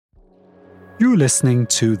You're listening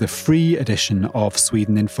to the free edition of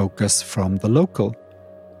Sweden in Focus from The Local.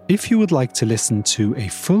 If you would like to listen to a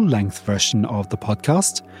full-length version of the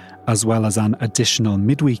podcast, as well as an additional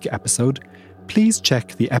midweek episode, please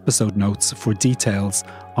check the episode notes for details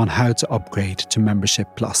on how to upgrade to Membership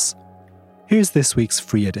Plus. Here's this week's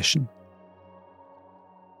free edition.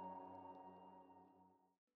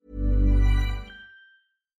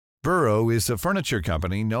 Burrow is a furniture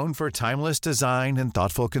company known for timeless design and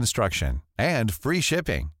thoughtful construction, and free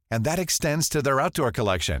shipping, and that extends to their outdoor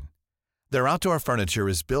collection. Their outdoor furniture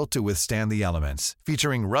is built to withstand the elements,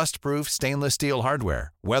 featuring rust-proof stainless steel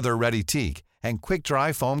hardware, weather-ready teak, and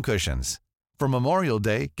quick-dry foam cushions. For Memorial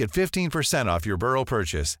Day, get 15% off your Burrow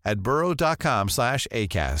purchase at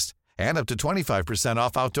burrow.com/ACAST and up to 25%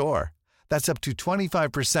 off outdoor. That's up to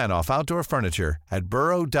 25% off outdoor furniture at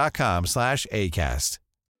burrow.com/ACAST.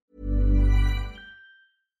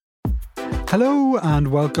 Hello and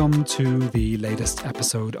welcome to the latest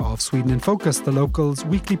episode of Sweden in Focus, the Local's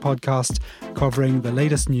weekly podcast covering the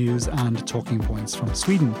latest news and talking points from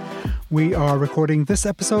Sweden. We are recording this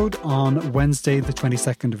episode on Wednesday the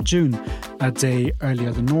 22nd of June, a day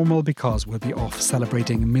earlier than normal because we'll be off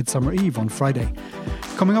celebrating Midsummer Eve on Friday.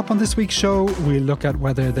 Coming up on this week's show, we'll look at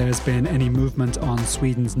whether there's been any movement on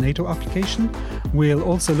Sweden's NATO application. We'll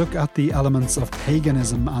also look at the elements of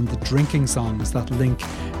paganism and the drinking songs that link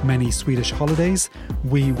many Swedish holidays.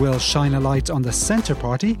 We will shine a light on the Centre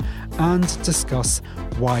Party and discuss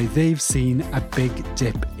why they've seen a big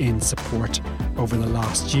dip in support over the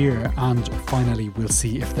last year. And finally, we'll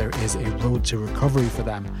see if there is a road to recovery for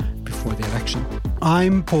them before the election.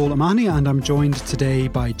 I'm Paul O'Mahony and I'm joined today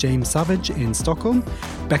by James Savage in Stockholm,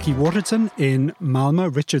 Becky Waterton in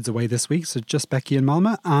Malmö. Richard's away this week, so just Becky in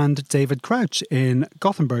Malmö, and David Crouch in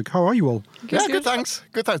Gothenburg. How are you all? Good, thanks.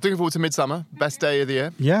 Good, thanks. Looking forward to Midsummer. Best day of the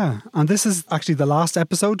year. Yeah, and this is actually the last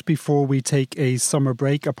episode before we take a summer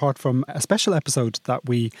break, apart from a special episode that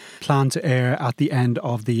we plan to air at the end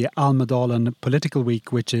of the Almedalen Political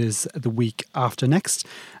Week, which is the week after next,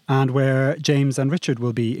 and where James and Richard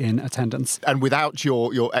will be in attendance. And without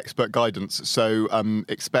your expert guidance, so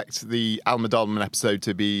expect the Almedalen episode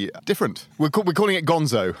to be different. We're calling it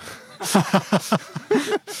Gonzo.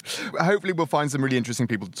 Hopefully we'll find some really interesting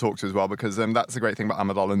people to talk to as well, because that's the great thing about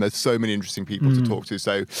Almedalen. There's so many interesting people to talk to,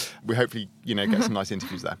 so we hopefully get some nice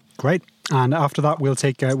interviews there. Great. And after that, we'll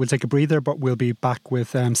take a breather, but we'll be back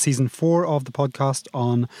with season 4 of the podcast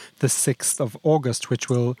on the 6th of August, which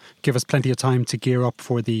will give us plenty of time to gear up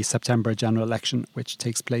for the September general election, which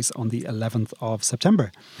takes place on the 11th of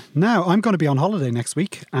September. Now, I'm going to be on holiday next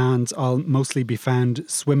week, and I'll mostly be found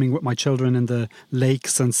swimming with my children in the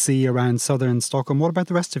lakes and sea around southern Stockholm. What about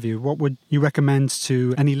the rest of you? What would you recommend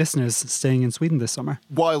to any listeners staying in Sweden this summer?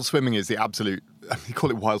 Wild swimming is the absolute... You call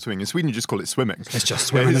it wild swimming. In Sweden, you just call it swimming. It's just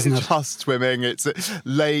swimming, isn't it? It's just swimming. It's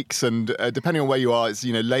lakes, and depending on where you are, it's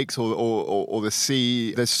lakes or the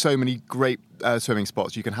sea. There's so many great swimming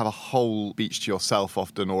spots. You can have a whole beach to yourself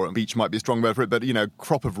often, or a beach might be a strong word for it, but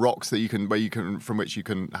crop of rocks from which you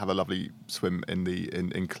can have a lovely swim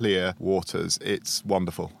in clear waters. It's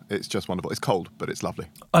wonderful. It's just wonderful. It's cold, but it's lovely.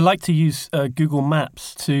 I like to use Google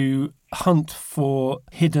Maps to hunt for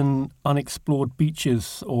hidden, unexplored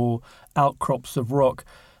beaches or outcrops of rock.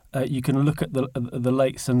 You can look at the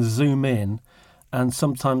lakes and zoom in, and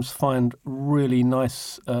sometimes find really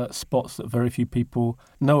nice spots that very few people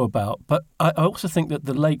know about. But I also think that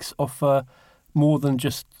the lakes offer more than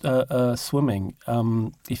just swimming.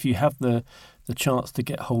 If you have the chance to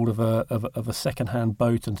get hold of a second-hand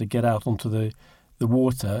boat and to get out onto the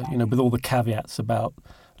water, with all the caveats about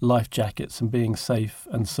life jackets and being safe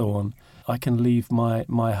and so on, I can leave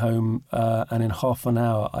my home and in half an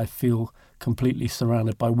hour I feel completely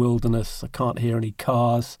surrounded by wilderness. I can't hear any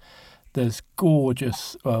cars. There's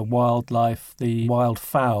gorgeous wildlife, the wild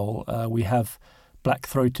fowl. We have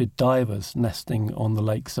black-throated divers nesting on the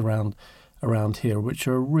lakes around here, which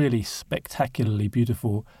are a really spectacularly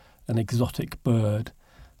beautiful and exotic bird.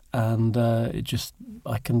 And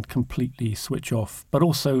I can completely switch off. But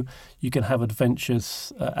also, you can have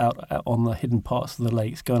adventures out on the hidden parts of the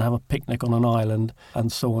lakes, go and have a picnic on an island,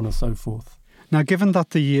 and so on and so forth. Now, given that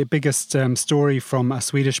the biggest story from a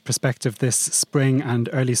Swedish perspective this spring and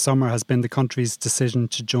early summer has been the country's decision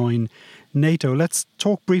to join NATO, let's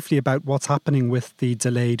talk briefly about what's happening with the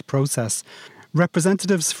delayed process.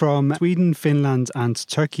 Representatives from Sweden, Finland and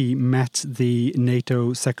Turkey met the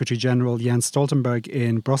NATO Secretary-General Jens Stoltenberg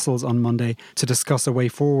in Brussels on Monday to discuss a way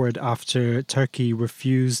forward after Turkey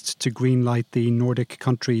refused to greenlight the Nordic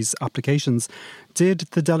countries' applications. Did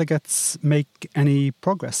the delegates make any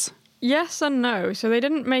progress? Yes and no. So they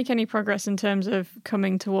didn't make any progress in terms of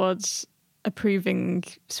coming towards approving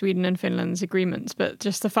Sweden and Finland's agreements, but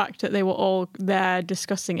just the fact that they were all there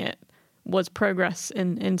discussing it was progress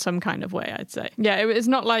in some kind of way, I'd say. Yeah, it's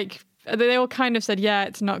not like they all kind of said, yeah,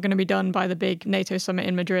 it's not going to be done by the big NATO summit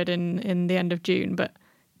in Madrid in the end of June, but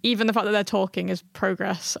even the fact that they're talking is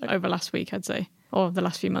progress over last week, I'd say, or the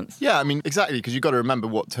last few months. Yeah, I mean, exactly, because you've got to remember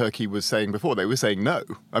what Turkey was saying before. They were saying no.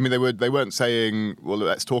 I mean, they weren't saying, well,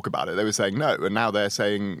 let's talk about it. They were saying no, and now they're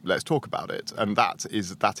saying, let's talk about it. And that's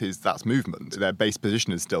movement. Their base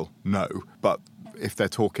position is still no, but if they're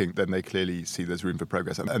talking, then they clearly see there's room for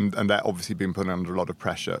progress. And they're obviously being put under a lot of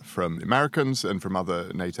pressure from the Americans and from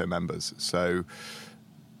other NATO members. So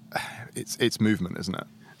it's movement, isn't it?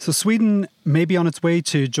 So Sweden may be on its way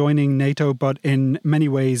to joining NATO, but in many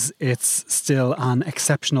ways it's still an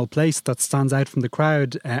exceptional place that stands out from the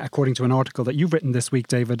crowd, according to an article that you've written this week,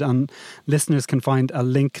 David. And listeners can find a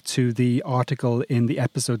link to the article in the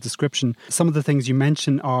episode description. Some of the things you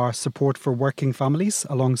mention are support for working families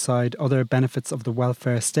alongside other benefits of the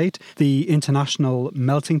welfare state, the international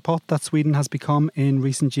melting pot that Sweden has become in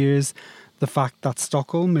recent years, the fact that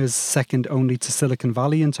Stockholm is second only to Silicon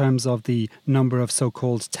Valley in terms of the number of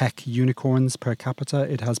so-called tech unicorns per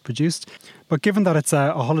capita it has produced. But given that it's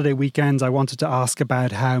a holiday weekend, I wanted to ask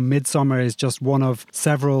about how Midsummer is just one of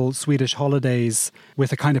several Swedish holidays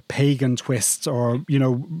with a kind of pagan twist or,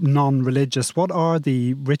 non-religious. What are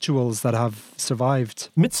the rituals that have survived?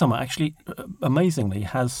 Midsummer actually, amazingly,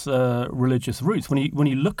 has religious roots. When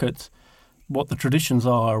you look at what the traditions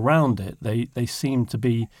are around it, they seem to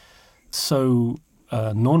be so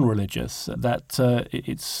non-religious that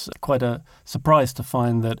it's quite a surprise to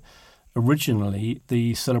find that originally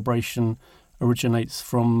the celebration originates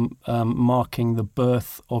from marking the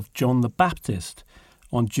birth of John the Baptist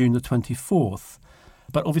on June the 24th.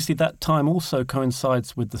 But obviously that time also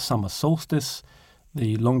coincides with the summer solstice,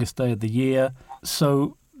 the longest day of the year.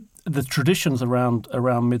 So the traditions around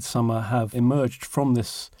Midsummer have emerged from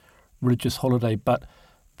this religious holiday, but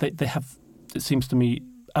they have, it seems to me,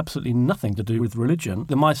 absolutely nothing to do with religion.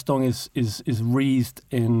 The Majstång is wreathed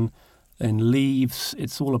in leaves.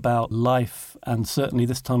 It's all about life, and certainly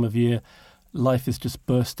this time of year, life is just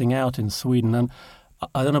bursting out in Sweden. And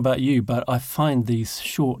I don't know about you, but I find these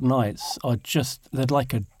short nights they're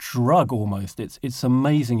like a drug almost. It's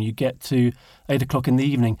amazing. You get to 8 o'clock in the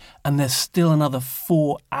evening and there's still another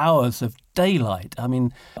 4 hours of daylight. I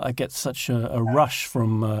mean, I get such a rush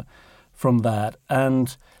from that.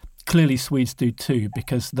 And clearly Swedes do too,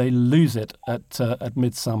 because they lose it at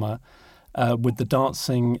Midsummer with the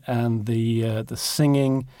dancing and the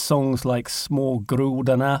singing. Songs like Små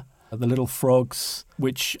grodorna, the little frogs,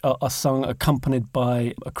 which are sung accompanied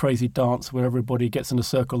by a crazy dance where everybody gets in a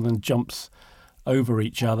circle and jumps over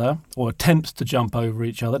each other, or attempts to jump over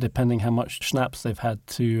each other, depending how much schnapps they've had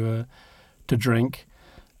to drink.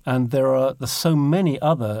 And there's so many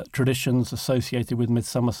other traditions associated with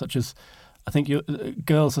Midsummer, such as I think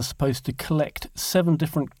girls are supposed to collect 7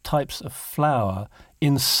 different types of flower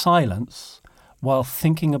in silence while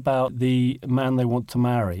thinking about the man they want to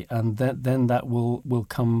marry, and then that will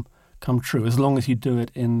come true, as long as you do it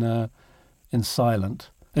in silent.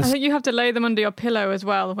 I think you have to lay them under your pillow as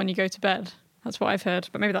well when you go to bed. That's what I've heard,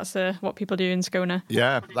 but maybe that's what people do in Skåne.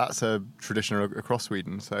 Yeah, that's a tradition across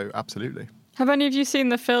Sweden, so absolutely. Have any of you seen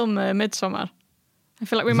the film Midsommar? I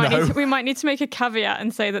feel like we might need to make a caveat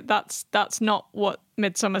and say that's not what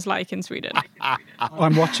Midsummer's like in Sweden.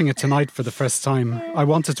 I'm watching it tonight for the first time. I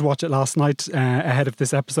wanted to watch it last night ahead of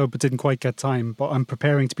this episode, but didn't quite get time. But I'm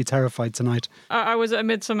preparing to be terrified tonight. I was at a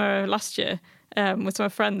Midsummer last year with some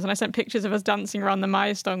friends, and I sent pictures of us dancing around the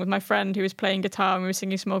Majstång with my friend who was playing guitar, and we were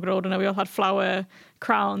singing Små grodorna, and we all had flower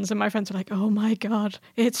crowns, and my friends were like, "Oh my God,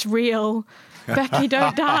 it's real. Becky,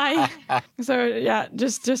 don't die." So yeah,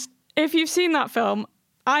 just if you've seen that film,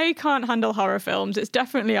 I can't handle horror films. It's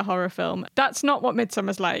definitely a horror film. That's not what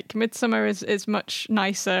Midsummer's like. Midsummer is much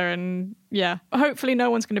nicer, and yeah, hopefully no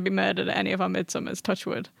one's going to be murdered at any of our Midsummers, touch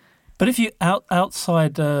wood. But if you're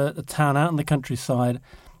outside the town, out in the countryside,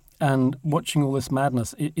 and watching all this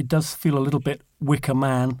madness, it does feel a little bit Wicker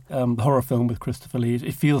Man, the horror film with Christopher Lee.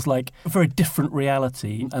 It feels like a very different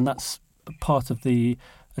reality, and that's part of the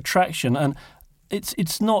attraction. And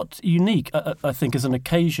it's not unique, I think, as an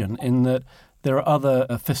occasion, in that there are other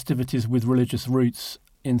festivities with religious roots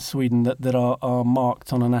in Sweden that are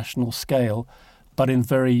marked on a national scale, but in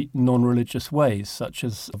very non-religious ways, such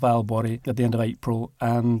as Valborg at the end of April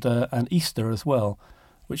and Easter as well,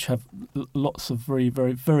 which have lots of very,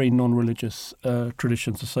 very, very non-religious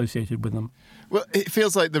traditions associated with them. Well, it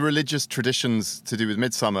feels like the religious traditions to do with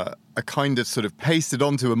Midsummer are kind of sort of pasted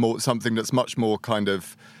onto something that's much more kind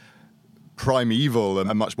of primeval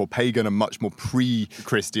and much more pagan and much more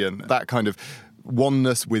pre-Christian. That kind of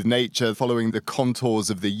oneness with nature, following the contours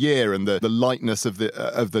of the year and the lightness of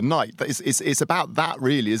the night. It's about that,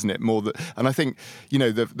 really, isn't it? And I think,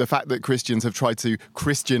 the fact that Christians have tried to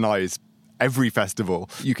Christianize every festival.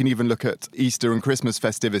 You can even look at Easter and Christmas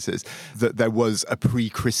festivities, that there was a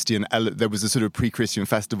there was a sort of pre-Christian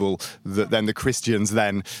festival that then the Christians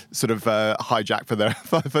then sort of hijacked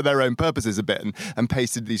for their own purposes a bit and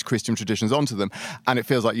pasted these Christian traditions onto them. And it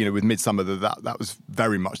feels like, with Midsummer that was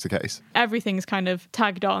very much the case. Everything's kind of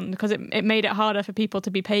tagged on because it made it harder for people to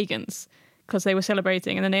be pagans, because they were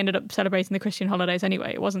celebrating, and then they ended up celebrating the Christian holidays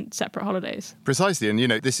anyway. It wasn't separate holidays. Precisely, and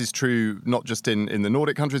this is true not just in the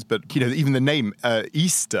Nordic countries, but even the name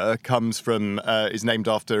Easter comes from is named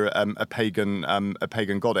after a pagan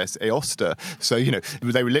goddess, Eoster. So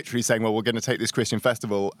they were literally saying, well, we're going to take this Christian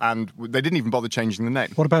festival, and they didn't even bother changing the name.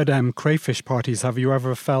 What about crayfish parties? Have you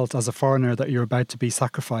ever felt as a foreigner that you're about to be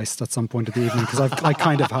sacrificed at some point of the evening? Because I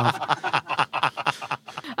kind of have.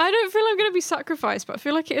 I don't feel I'm going to be sacrificed, but I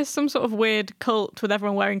feel like it is some sort of weird cult with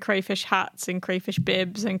everyone wearing crayfish hats and crayfish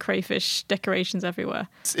bibs and crayfish decorations everywhere.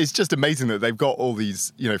 It's just amazing that they've got all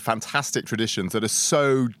these, fantastic traditions that are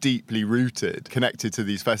so deeply rooted, connected to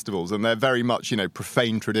these festivals, and they're very much,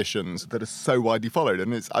 profane traditions that are so widely followed.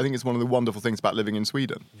 And I think it's one of the wonderful things about living in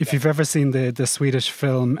Sweden. If you've ever seen the Swedish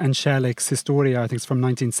film En kärleks historia, I think it's from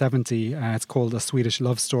 1970, it's called A Swedish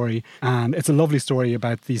Love Story, and it's a lovely story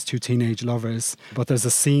about these two teenage lovers. But there's a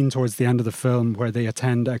scene towards the end of the film where they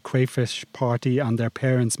attend a crayfish party and their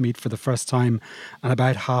parents meet for the first time, and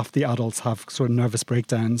about half the adults have sort of nervous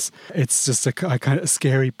breakdowns. It's just a kind of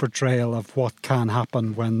scary portrayal of what can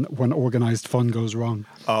happen when organised fun goes wrong.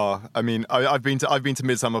 Oh, I mean, I've been to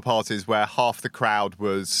midsummer parties where half the crowd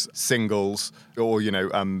was singles or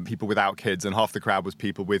people without kids, and half the crowd was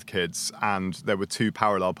people with kids, and there were two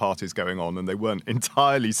parallel parties going on, and they weren't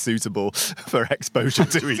entirely suitable for exposure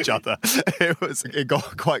to each other. It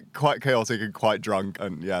got quite chaotic and quite drunk,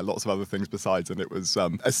 and lots of other things besides, and it was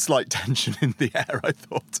a slight tension in the air, I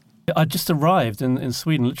thought. I just arrived in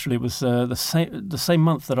Sweden. Literally, it was the same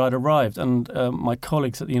month that I'd arrived, and my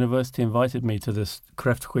colleagues at the university invited me to this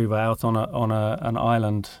kräftskiva out on an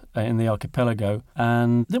island in the archipelago,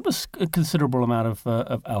 and there was a considerable amount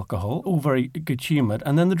of alcohol, all very good-humoured,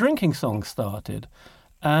 and then the drinking song started,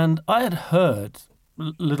 and I had heard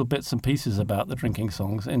little bits and pieces about the drinking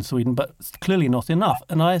songs in Sweden, but clearly not enough,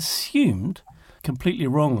 and I assumed, completely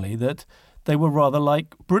wrongly, that they were rather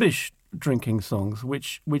like British drinking songs,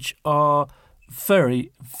 which are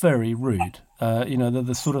very, very rude. They're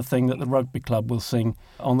the sort of thing that the rugby club will sing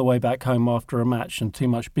on the way back home after a match and too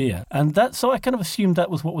much beer. And so I kind of assumed that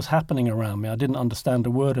was what was happening around me. I didn't understand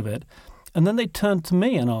a word of it. And then they turned to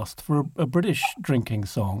me and asked for a British drinking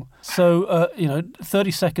song. So,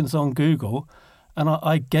 30 seconds on Google, and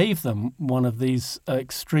I gave them one of these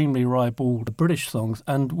extremely ribald British songs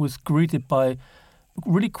and was greeted by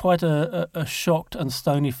really quite a shocked and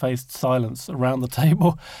stony-faced silence around the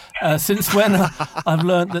table. Since when I've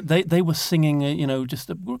learned that they were singing, just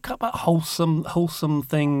about wholesome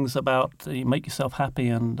things about make yourself happy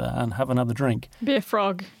and have another drink. Be a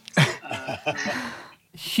frog.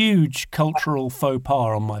 Huge cultural faux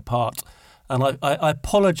pas on my part. And I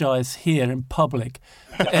apologise here in public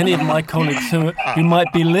to any of my colleagues who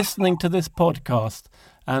might be listening to this podcast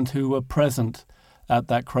and who were present at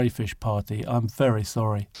that crayfish party. I'm very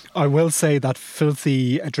sorry. I will say that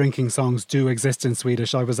filthy drinking songs do exist in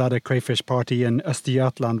Swedish. I was at a crayfish party in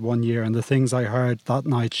Östergötland one year, and the things I heard that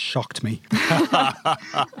night shocked me.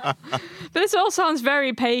 This all sounds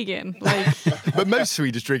very pagan. But most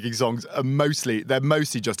Swedish drinking songs are mostly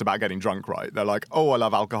just about getting drunk, right? They're like, oh, I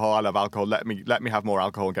love alcohol. Let me have more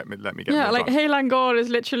alcohol and let me get more drunk. Hey Langor is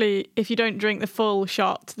literally, if you don't drink the full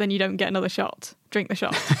shot, then you don't get another shot. Drink the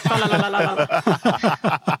shot.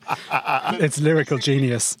 It's lyrical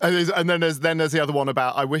genius. And then there's the other one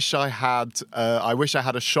about I wish I had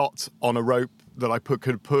a shot on a rope that I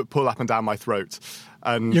could pull up and down my throat.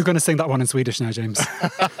 And you're going to sing that one in Swedish now, James.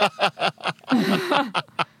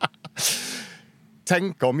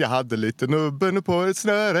 Tänk om jag hade lite nubben på ett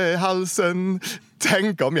snöre i halsen.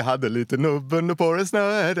 Tänk om jag hade lite nubben på ett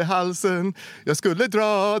snöre i halsen. Jag skulle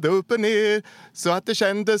dra det upp och ner så att det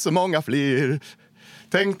kändes så många fler.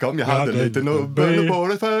 Tänk om jag hade lite nubben på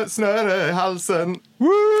ett snöre i halsen.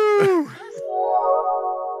 Woo!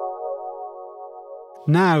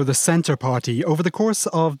 Now, the Centre Party. Over the course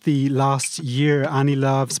of the last year, Annie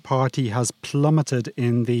Lööf's party has plummeted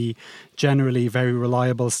in the generally very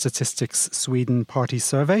reliable Statistics Sweden party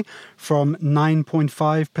survey from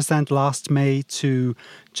 9.5% last May to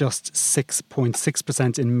just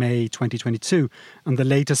 6.6% in May 2022. And the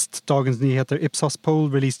latest Dagens Nyheter Ipsos poll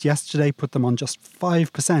released yesterday put them on just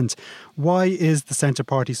 5%. Why is the Centre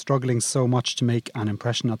Party struggling so much to make an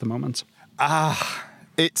impression at the moment?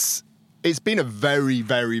 It's been a very,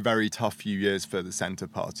 very, very tough few years for the Centre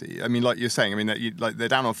Party. I mean, like you're saying, they're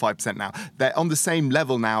down on 5% now. They're on the same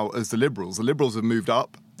level now as the Liberals. The Liberals have moved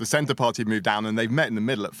up, the Centre Party have moved down, and they've met in the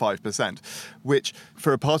middle at 5%, which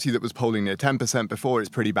for a party that was polling near 10% before is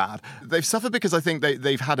pretty bad. They've suffered because I think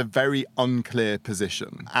they've had a very unclear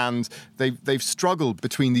position, and they've struggled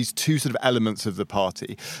between these two sort of elements of the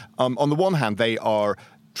party. On the one hand, they are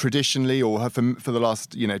traditionally, or for the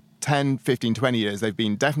last 10, 15, 20 years, they've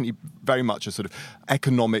been definitely very much a sort of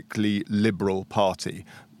economically liberal party.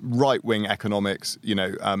 Right-wing economics,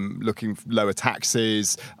 looking for lower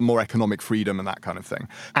taxes, more economic freedom and that kind of thing.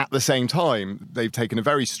 At the same time, they've taken a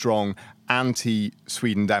very strong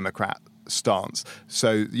anti-Sweden Democrat stance.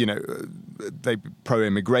 So, they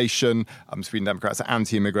pro-immigration, Sweden Democrats are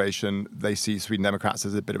anti-immigration. They see Sweden Democrats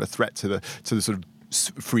as a bit of a threat to the sort of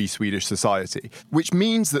free Swedish society, which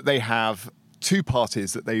means that they have two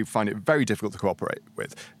parties that they find it very difficult to cooperate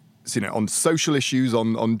with. So, on social issues,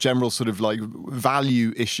 on general sort of like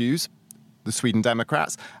value issues, the Sweden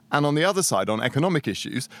Democrats, and on the other side, on economic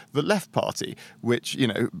issues, the Left Party, which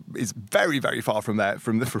is very, very far from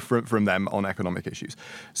them on economic issues.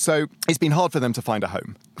 So it's been hard for them to find a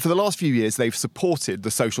home. For the last few years, they've supported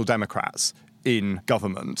the Social Democrats in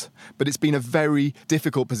government, but it's been a very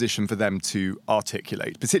difficult position for them to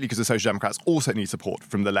articulate, particularly because the Social Democrats also need support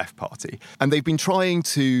from the Left Party. And they've been trying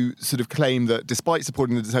to sort of claim that despite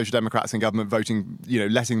supporting the Social Democrats in government, voting,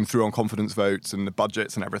 letting them through on confidence votes and the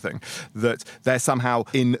budgets and everything, that they're somehow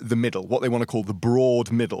in the middle, what they want to call the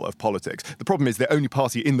broad middle of politics. The problem is the only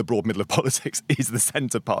party in the broad middle of politics is the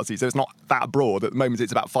Centre Party, so it's not that broad. At the moment,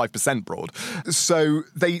 it's about 5% broad. So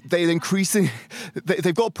they've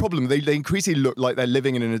got a problem. They increasingly look like they're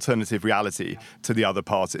living in an alternative reality to the other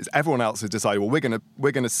parties. Everyone else has decided, well,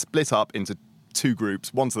 we're going to split up into two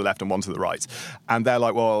groups, one to the left and one to the right. And they're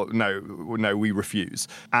like, well, no, we refuse.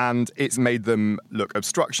 And it's made them look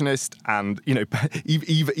obstructionist and,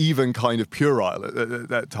 even kind of puerile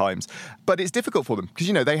at times. But it's difficult for them because,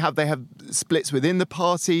 they have splits within the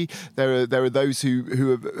party. There are those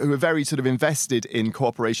who are very sort of invested in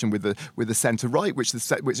cooperation with the centre right, which the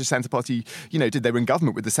Centre Party, did. They were in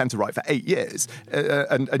government with the centre right for 8 years.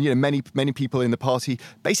 And many people in the party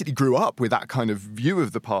basically grew up with that kind of view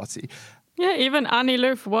of the party. Yeah, even Annie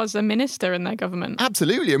Lööf was a minister in their government.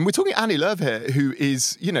 Absolutely. And we're talking Annie Lööf here, who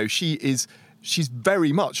is, she's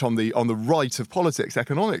very much on the right of politics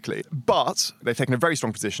economically, but they've taken a very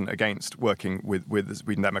strong position against working with the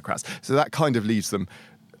Sweden Democrats. So that kind of leaves them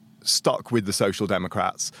stuck with the Social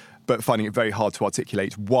Democrats, but finding it very hard to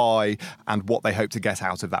articulate why and what they hope to get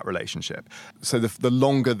out of that relationship. So the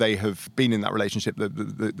longer they have been in that relationship,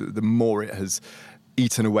 the more it has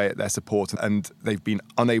eaten away at their support, and they've been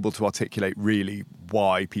unable to articulate really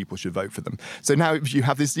why people should vote for them. So now you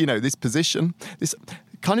have this, this position, this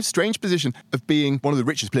kind of strange position of being one of the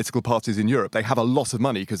richest political parties in Europe. They have a lot of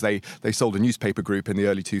money because they sold a newspaper group in the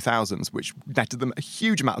early 2000s, which netted them a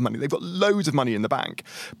huge amount of money. They've got loads of money in the bank,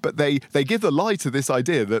 but they give the lie to this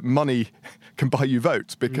idea that money can buy you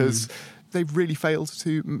votes because they've really failed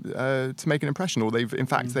to make an impression, or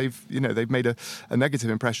they've made a negative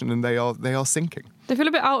impression, and they are sinking. They feel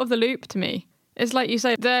a bit out of the loop to me. It's like you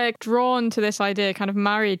say, they're drawn to this idea, kind of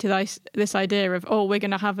married to this idea of, we're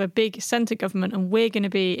going to have a big centre government and we're going to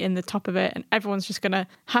be in the top of it and everyone's just going to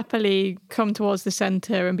happily come towards the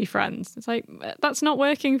centre and be friends. It's like, that's not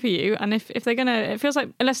working for you. And if they're going to, it feels like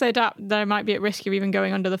unless they adapt, they might be at risk of even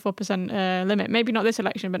going under the 4% limit. Maybe not this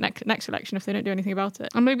election, but next election if they don't do anything about it.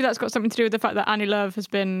 And maybe that's got something to do with the fact that Annie Lööf has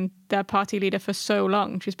been their party leader for so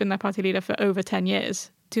long. She's been their party leader for over 10 years.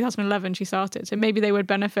 2011 she started, so maybe they would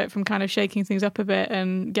benefit from kind of shaking things up a bit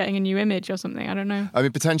and getting a new image or something. I don't know. I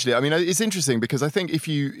mean, potentially. I mean, it's interesting because I think if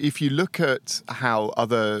you look at how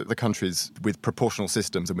the countries with proportional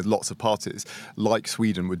systems and with lots of parties like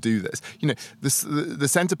Sweden would do this, the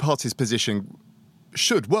Centre Party's position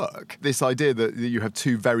should work. This idea that you have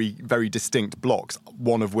two very, very distinct blocks,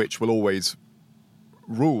 one of which will always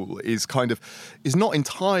rule is not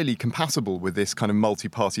entirely compatible with this kind of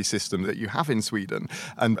multi-party system that you have in Sweden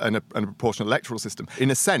and a proportional electoral system.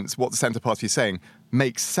 In a sense, what the Centre Party is saying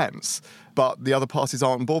makes sense, but the other parties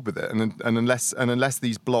aren't on board with it. And unless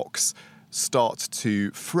these blocks start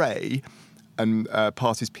to fray,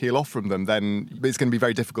 parties peel off from them, then it's going to be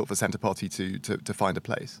very difficult for Centre Party to find a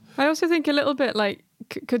place. I also think a little bit like,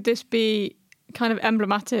 could this be kind of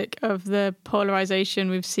emblematic of the polarisation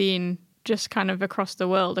we've seen just kind of across the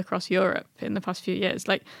world, across Europe in the past few years,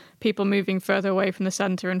 like people moving further away from the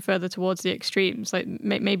centre and further towards the extremes. Like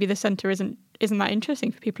maybe the centre isn't that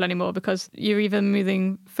interesting for people anymore because you're either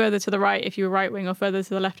moving further to the right if you're right wing or further to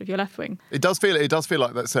the left if you're left wing. It does feel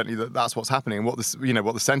like that, certainly that's what's happening. And what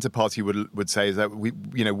the Centre Party would say is that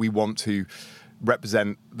we want to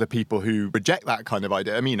represent the people who reject that kind of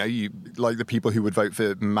idea. I mean, you like the people who would vote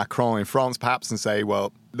for Macron in France, perhaps, and say,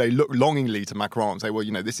 well, they look longingly to Macron and say, well,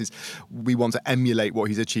 we want to emulate what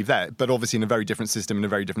he's achieved there, but obviously in a very different system, in a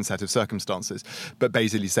very different set of circumstances. But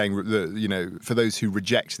basically saying, for those who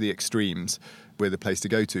reject the extremes, we're the place to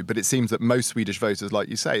go to. But it seems that most Swedish voters, like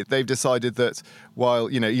you say, they've decided that while,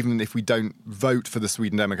 even if we don't vote for the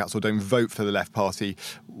Sweden Democrats or don't vote for the Left Party,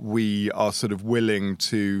 we are sort of willing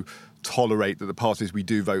to tolerate that the parties we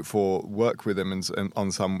do vote for work with them in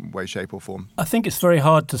on some way, shape or form. I think it's very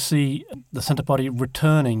hard to see the Centre Party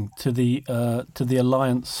returning to the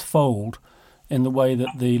alliance fold in the way that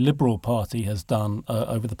the Liberal Party has done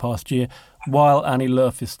over the past year, while Annie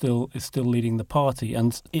Lööf is still leading the party.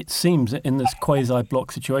 And it seems in this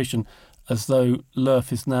quasi-block situation as though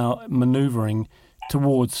Lööf is now manoeuvring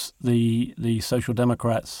towards the Social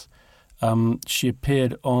Democrats. She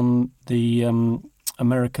appeared on the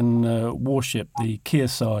American warship, the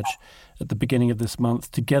Kearsarge, at the beginning of this month,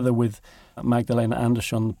 together with Magdalena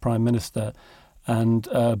Andersson, the Prime Minister, and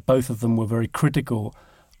both of them were very critical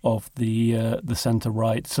of the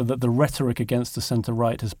centre-right, so that the rhetoric against the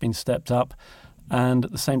centre-right has been stepped up. And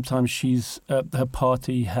at the same time, her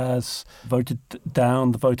party has voted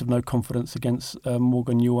down the vote of no confidence against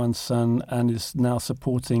Morgan Johansson and is now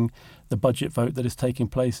supporting the budget vote that is taking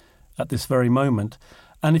place at this very moment.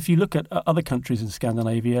 And if you look at other countries in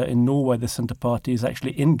Scandinavia, in Norway, the Centre Party is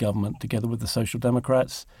actually in government together with the Social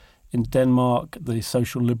Democrats. In Denmark, the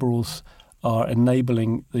Social Liberals are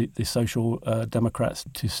enabling the Social Democrats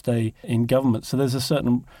to stay in government. So there's a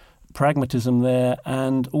certain pragmatism there.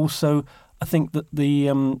 And also, I think that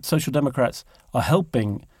the Social Democrats are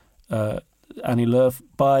helping Annie Lööf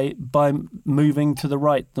by moving to the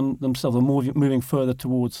right themselves, or moving further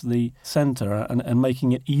towards the centre and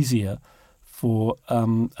making it easier for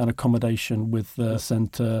an accommodation with the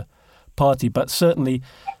Centre Party. But certainly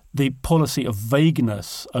the policy of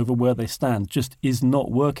vagueness over where they stand just is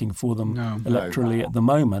not working for them electorally at the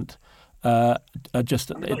moment.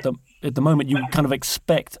 Just at the moment, you kind of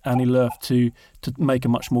expect Annie Lööf to make a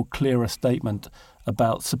much more clearer statement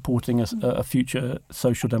about supporting a future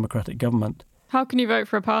social democratic government. How can you vote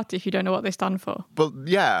for a party if you don't know what they stand for? Well,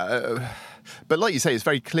 yeah. But like you say, it's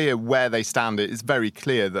very clear where they stand. It's very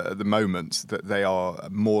clear that at the moment that they are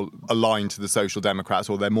more aligned to the Social Democrats,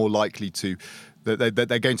 or they're more likely to, that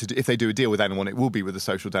they're going to, if they do a deal with anyone, it will be with the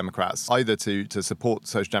Social Democrats, either to support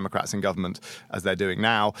Social Democrats in government, as they're doing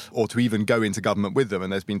now, or to even go into government with them.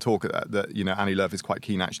 And there's been talk that Annie Lööf is quite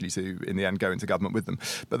keen, actually, to, in the end, go into government with them.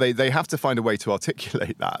 But they have to find a way to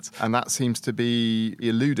articulate that, and that seems to be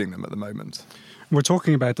eluding them at the moment. We're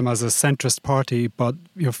talking about them as a centrist party, but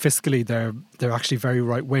fiscally they're actually very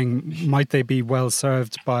right wing. Might they be well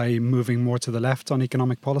served by moving more to the left on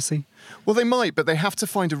economic policy? Well, they might, but they have to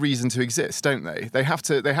find a reason to exist, don't they? They have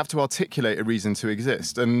to articulate a reason to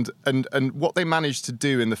exist, and what they managed to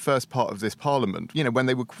do in the first part of this parliament, when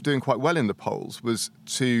they were doing quite well in the polls,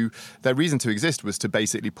 their reason to exist was to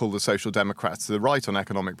basically pull the Social Democrats to the right on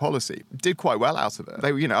economic policy. Did quite well out of it.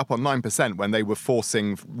 They were up on 9% when they were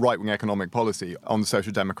forcing right-wing economic policy on the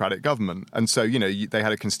Social Democratic government, and so they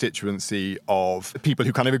had a constituency of people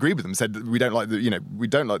who kind of agreed with them, said that we don't like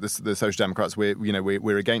the Social Democrats.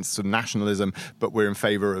 We're against sort of nationalism, but we're in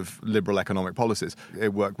favour of liberal economic policies.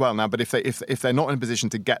 It worked well now, but if they're not in a position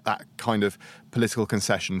to get that kind of political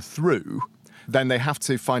concession through, then they have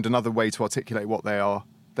to find another way to articulate what they are.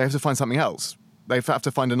 They have to find something else. They have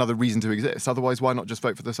to find another reason to exist. Otherwise, why not just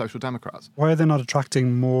vote for the Social Democrats? Why are they not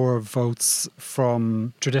attracting more votes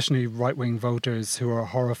from traditionally right-wing voters who are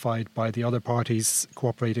horrified by the other parties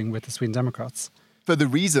cooperating with the Sweden Democrats? For the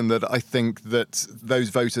reason that I think that those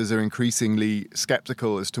voters are increasingly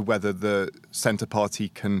sceptical as to whether the Centre Party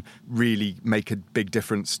can really make a big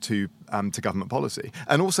difference to government policy.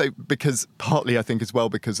 And also because, partly I think as well,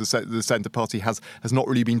 because the Centre Party has not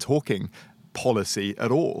really been talking policy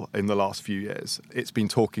at all in the last few years. It's been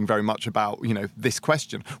talking very much about, this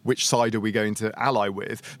question, which side are we going to ally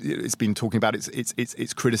with? It's been talking about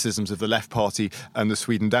its criticisms of the Left Party and the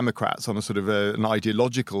Sweden Democrats on a sort of an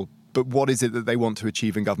ideological But what is it that they want to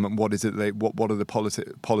achieve in government? What is it what are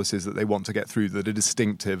the policies that they want to get through that are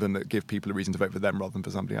distinctive and that give people a reason to vote for them rather than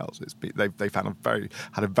for somebody else? They found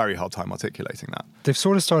had a very hard time articulating that. They've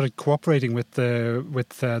sort of started cooperating with the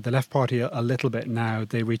Left Party a little bit now.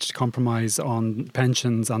 They reached compromise on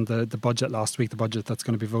pensions and the budget last week, the budget that's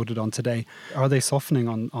going to be voted on today. Are they softening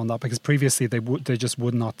on that? Because previously they just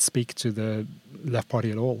would not speak to the Left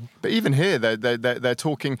Party at all. But even here, they're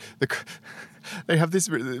talking. They have this,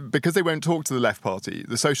 because they won't talk to the Left Party.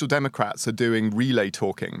 The Social Democrats are doing relay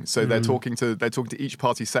talking, so they're talking to each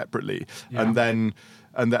party separately, and then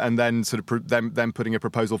sort of them putting a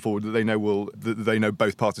proposal forward that they know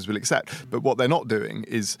both parties will accept. But what they're not doing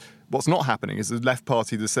is. What's not happening is the Left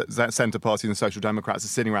Party, the Centre Party and the Social Democrats are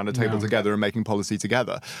sitting around a table together and making policy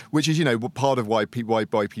together, which is, part of why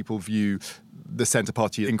people view the Centre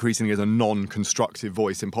Party increasingly as a non-constructive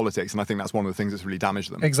voice in politics, and I think that's one of the things that's really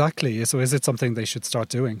damaged them. Exactly. So is it something they should start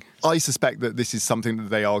doing? I suspect that this is something that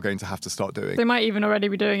they are going to have to start doing. They might even already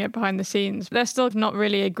be doing it behind the scenes. They're still not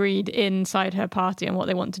really agreed inside her party on what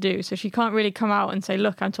they want to do, so she can't really come out and say,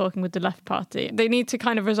 look, I'm talking with the Left Party. They need to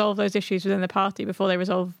kind of resolve those issues within the party before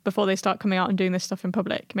they start coming out and doing this stuff in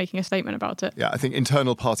public, making a statement about it. Yeah, I think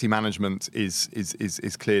internal party management is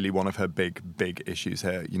clearly one of her big issues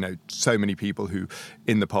here. So many people who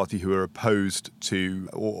in the party who are opposed to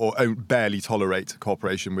or barely tolerate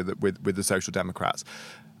cooperation with the Social Democrats.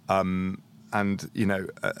 The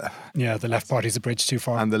Left Party's a bridge too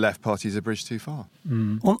far. And the Left Party's a bridge too far.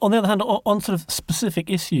 On the other hand, on sort of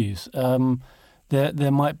specific issues,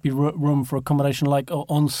 there might be room for accommodation, like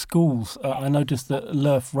on schools. I noticed that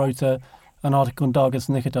Löf wrote an article in Dagens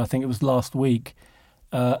Nyheter, I think it was last week,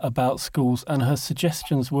 about schools, and her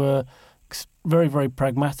suggestions were very, very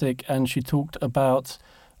pragmatic, and she talked about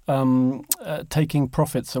taking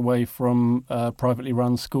profits away from privately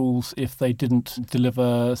run schools if they didn't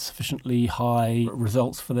deliver sufficiently high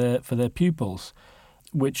results for their pupils,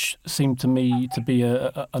 which seemed to me to be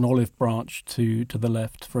an olive branch to the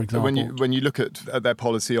left, for example. When you look at their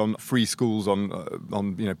policy on free schools,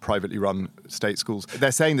 on privately run state schools,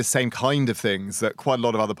 they're saying the same kind of things that quite a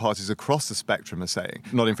lot of other parties across the spectrum are saying.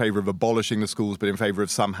 Not in favour of abolishing the schools, but in favour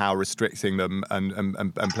of somehow restricting them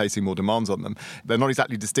and placing more demands on them. They're not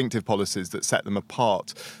exactly distinctive policies that set them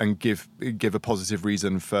apart and give a positive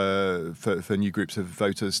reason for new groups of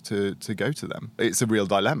voters to go to them. It's a real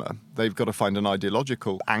dilemma. They've got to find an ideological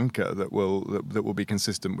anchor that will be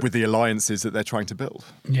consistent with the alliances that they're trying to build.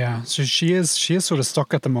 Yeah, so she is sort of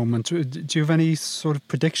stuck at the moment. Do you have any sort of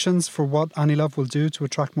predictions for what Annie Lööf will do to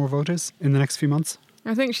attract more voters in the next few months?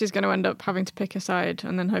 I think she's going to end up having to pick a side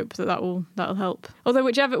and then hope that'll help. Although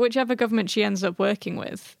whichever government she ends up working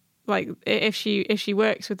with, like if she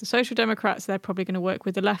works with the Social Democrats, they're probably going to work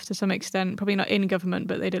with the left to some extent. Probably not in government,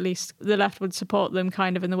 but they'd at least the left would support them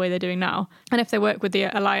kind of in the way they're doing now. And if they work with the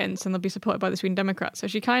alliance, then they'll be supported by the Sweden Democrats. So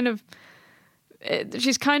she's kind of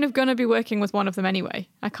going to be working with one of them anyway.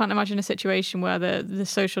 I can't imagine a situation where the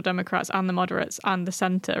Social Democrats and the moderates and the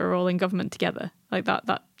centre are all in government together. Like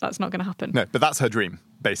that's not going to happen. No, but that's her dream.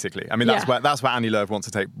 Basically, I mean, that's where Annie Lööf wants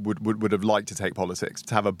to take would have liked to take politics.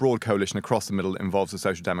 To have a broad coalition across the middle that involves the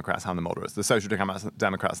Social Democrats and the moderates. The Social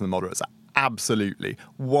Democrats and the moderates are absolutely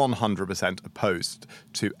 100% opposed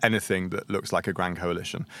to anything that looks like a grand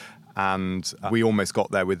coalition. And we almost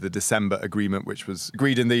got there with the December agreement, which was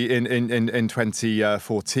agreed in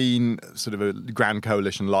 2014, sort of a grand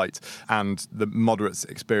coalition light, and the moderates'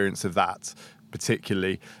 experience of that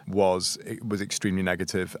particularly was extremely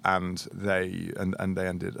negative, and they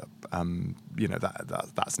ended up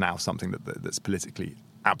that's now something that's politically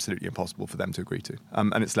absolutely impossible for them to agree to,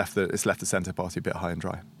 and it's left the Centre Party a bit high and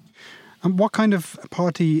dry. And what kind of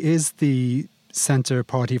party is the Centre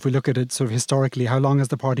Party? If we look at it sort of historically, how long has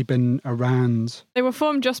the party been around? They were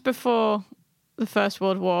formed just before the First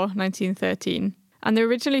World War, 1913, and they were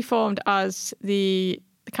originally formed as the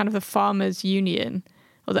kind of the Farmers' Union,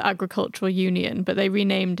 or the Agricultural Union, but they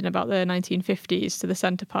renamed in about the 1950s to the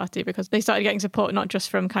Centre Party because they started getting support not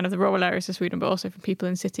just from kind of the rural areas of Sweden, but also from people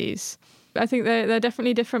in cities. I think they're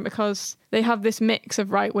definitely different because they have this mix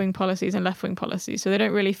of right-wing policies and left-wing policies, so they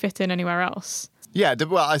don't really fit in anywhere else. Yeah,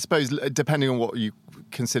 well, I suppose depending on what you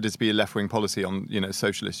consider to be a left-wing policy on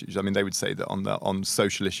social issues, I mean, they would say that on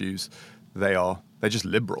social issues they're just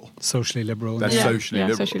liberal. Socially liberal. They're socially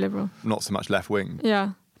liberal. Not so much left-wing.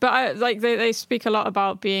 Yeah. But they speak a lot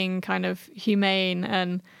about being kind of humane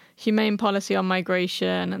and humane policy on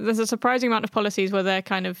migration. There's a surprising amount of policies where they're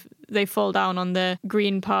kind of they fall down on the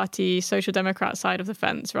Green Party, Social Democrat side of the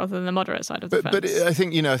fence rather than the moderate side of the fence. But I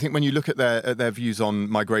think when you look at their views on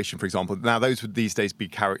migration, for example, now those would these days be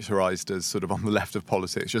characterised as sort of on the left of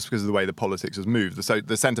politics, just because of the way the politics has moved. So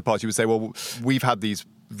the Centre Party would say, well, we've had these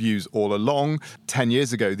views all along. 10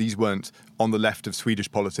 years ago, these weren't on the left of Swedish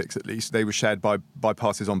politics, at least. They were shared by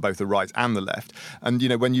parties on both the right and the left. And,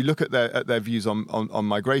 when you look at their views on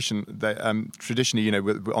migration, traditionally,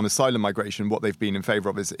 on asylum migration, what they've been in favour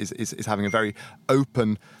of is having a very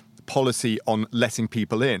open policy on letting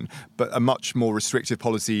people in, but a much more restrictive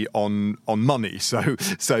policy on money. So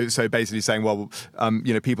basically saying, well,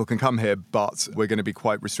 people can come here, but we're going to be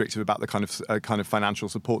quite restrictive about the kind of financial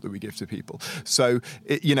support that we give to people. So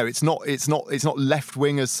it's not left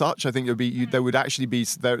wing as such. I think there would actually be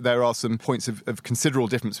there are some points of considerable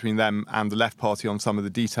difference between them and the Left Party on some of the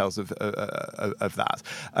details of that.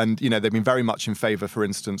 And they've been very much in favour, for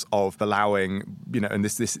instance, of allowing and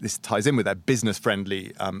this ties in with their business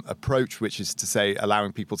friendly approach, which is to say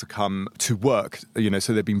allowing people to come to work,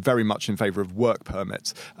 so they've been very much in favour of work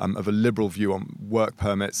permits, of a liberal view on work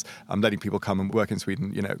permits, letting people come and work in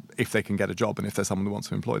Sweden, if they can get a job and if there's someone who wants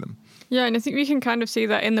to employ them. Yeah, and I think we can kind of see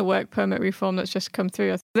that in the work permit reform that's just come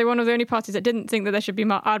through. They're one of the only parties that didn't think that there should be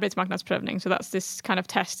arbetsmarknadsprövning, so that's this kind of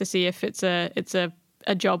test to see if it's a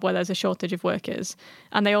job where there's a shortage of workers.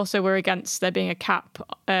 And they also were against there being a cap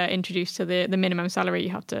introduced to the minimum salary you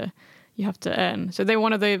have to earn. So they're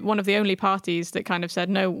one of the only parties that kind of said,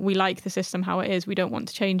 no, we like the system how it is, we don't want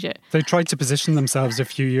to change it. They tried to position themselves a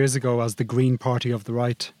few years ago as the Green Party of the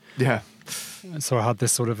right. Yeah. So had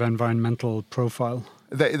this sort of environmental profile.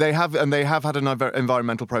 They have had an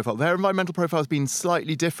environmental profile. Their environmental profile has been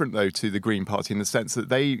slightly different, though, to the Green Party in the sense that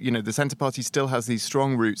the Centre Party still has these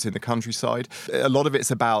strong roots in the countryside. A lot of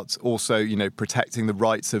it's about also, protecting the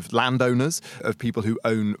rights of landowners, of people who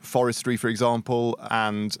own forestry, for example,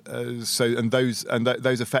 and those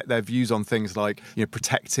affect their views on things like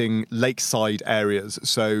protecting lakeside areas.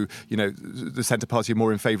 So the Centre Party are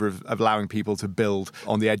more in favour of allowing people to build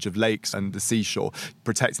on the edge of lakes and the seashore,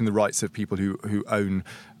 protecting the rights of people who own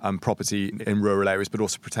property in rural areas, but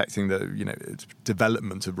also protecting the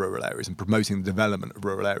development of rural areas and promoting the development of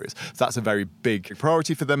rural areas. So that's a very big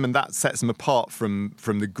priority for them, and that sets them apart from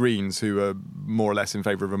the Greens, who are more or less in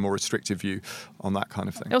favour of a more restrictive view on that kind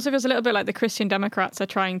of thing. It also feels a little bit like the Christian Democrats are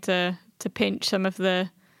trying to pinch some of the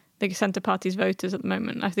Centre Party's voters at the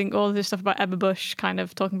moment. I think all of this stuff about Ebba Busch kind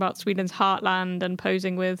of talking about Sweden's heartland and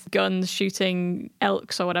posing with guns, shooting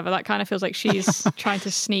elks or whatever, that kind of feels like she's trying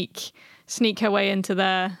to sneak her way into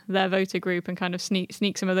their voter group and kind of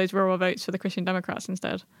sneak some of those rural votes for the Christian Democrats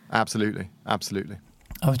instead. Absolutely. I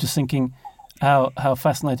was just thinking how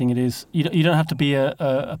fascinating it is. You don't have to be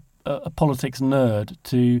a politics nerd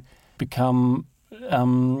to become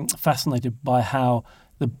fascinated by how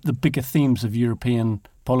the bigger themes of European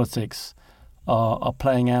politics are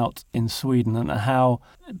playing out in Sweden, and how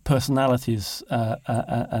personalities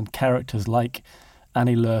and characters like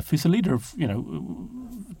Annie Lööf, who's a leader of,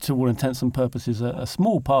 to all intents and purposes, a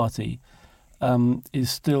small party,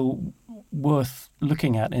 is still worth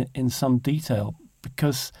looking at in some detail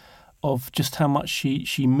because of just how much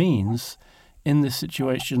she means in this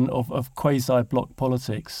situation of quasi-block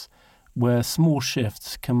politics, where small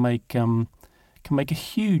shifts can make a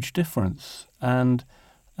huge difference, and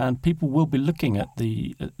people will be looking at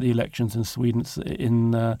the elections in Sweden. It's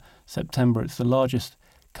in September. It's the largest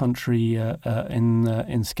country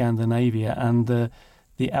in Scandinavia, and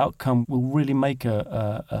the outcome will really make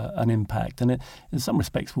an impact, and it, in some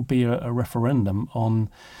respects, will be a referendum on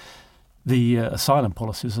the asylum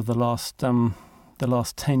policies of the last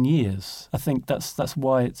 10 years. I think that's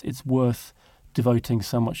why it's worth devoting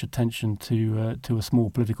so much attention to a small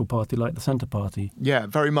political party like the Centre Party. Yeah,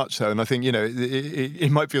 very much so. And I think, it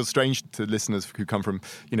might feel strange to listeners who come from,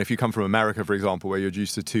 if you come from America, for example, where you're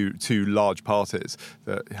used to two large parties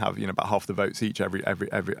that have, about half the votes each every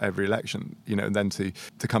election, and then to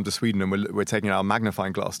come to Sweden and we're taking our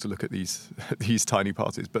magnifying glass to look at these tiny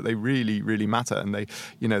parties, but they really, really matter. And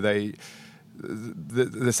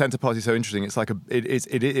the Centre Party is so interesting. It's like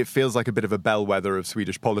it feels like a bit of a bellwether of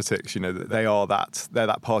Swedish politics. They're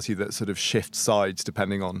that party that sort of shifts sides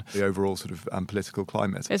depending on the overall sort of political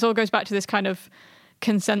climate. It all goes back to this kind of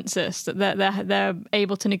consensus that they're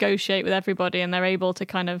able to negotiate with everybody, and they're able to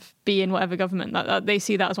kind of be in whatever government. That they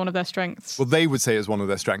see that as one of their strengths. Well, they would say it as one of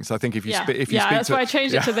their strengths. I think if you speak that's why I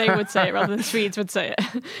changed it to they would say it rather than Swedes would say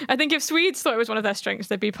it. I think if Swedes thought it was one of their strengths,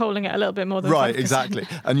 they'd be polling it a little bit more than 5%. Right, exactly.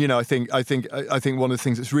 And I think one of the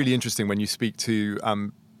things that's really interesting when you speak to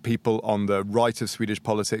people on the right of Swedish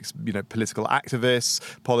politics, political activists,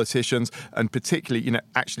 politicians, and particularly,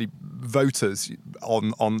 actually voters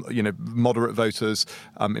on moderate voters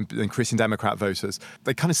and Christian Democrat voters.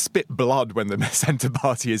 They kind of spit blood when the Centre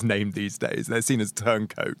Party is named these days. They're seen as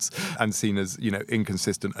turncoats and seen as,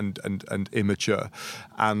 inconsistent and immature.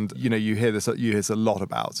 And, you hear this a lot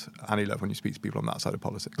about Annie Lööf when you speak to people on that side of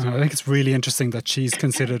politics. I think it's really interesting that she's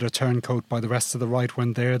considered a turncoat by the rest of the right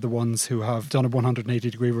when they're the ones who have done a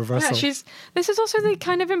 180-degree reversal. Yeah, this is also the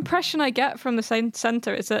kind of impression I get from the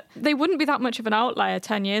centre, is that they wouldn't be that much of an outlier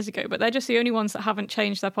 10 years ago, but they're just the only ones that haven't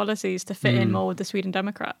changed their policies to fit in more with the Sweden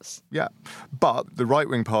Democrats. Yeah, but the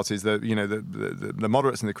right-wing parties, the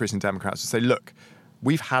moderates and the Christian Democrats, say, look,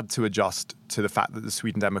 we've had to adjust to the fact that the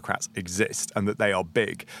Sweden Democrats exist and that they are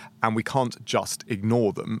big, and we can't just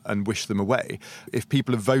ignore them and wish them away. If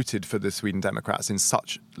people have voted for the Sweden Democrats in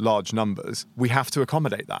such large numbers, we have to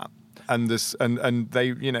accommodate that. And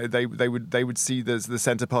they would see the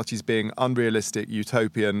centre parties being unrealistic,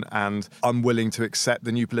 utopian, and unwilling to accept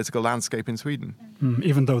the new political landscape in Sweden.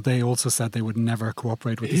 Even though they also said they would never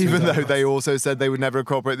cooperate with the Sweden Democrats. Even though they also said they would never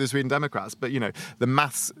cooperate with the Sweden Democrats. But, the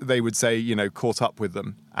maths, they would say, caught up with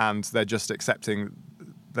them, and they're just accepting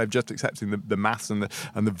the maths and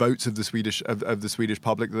the votes of the Swedish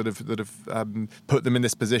public that have put them in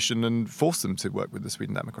this position and forced them to work with the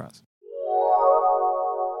Sweden Democrats.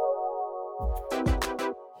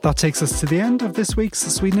 That takes us to the end of this week's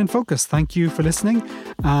Sweden in Focus. Thank you for listening,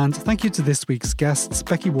 and thank you to this week's guests,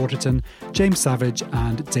 Becky Waterton, James Savage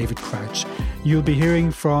and David Crouch. You'll be hearing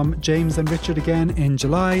from James and Richard again in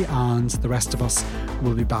July, and the rest of us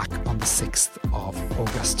will be back on the 6th of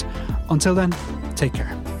August. Until then, take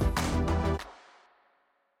care.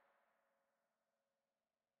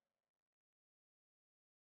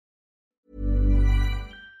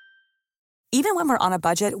 Even when we're on a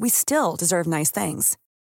budget, we still deserve nice things.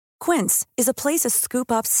 Quince is a place to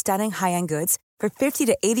scoop up stunning high-end goods for 50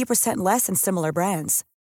 to 80% less than similar brands.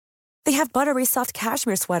 They have buttery soft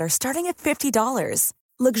cashmere sweaters starting at $50,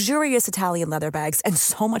 luxurious Italian leather bags, and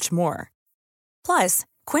so much more. Plus,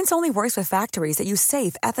 Quince only works with factories that use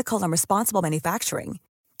safe, ethical, and responsible manufacturing.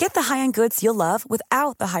 Get the high-end goods you'll love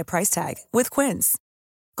without the high price tag with Quince.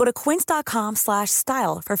 Go to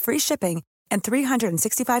quince.com/style for free shipping and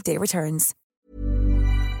 365-day returns.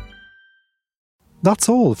 That's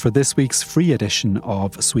all for this week's free edition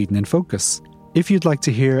of Sweden in Focus. If you'd like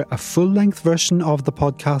to hear a full-length version of the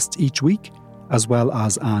podcast each week, as well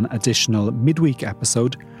as an additional midweek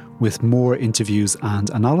episode with more interviews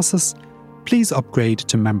and analysis, please upgrade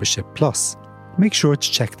to Membership Plus. Make sure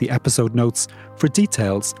to check the episode notes for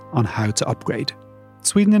details on how to upgrade.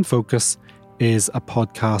 Sweden in Focus is a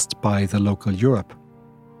podcast by The Local Europe.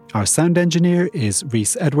 Our sound engineer is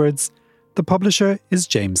Rhys Edwards. The publisher is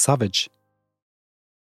James Savage.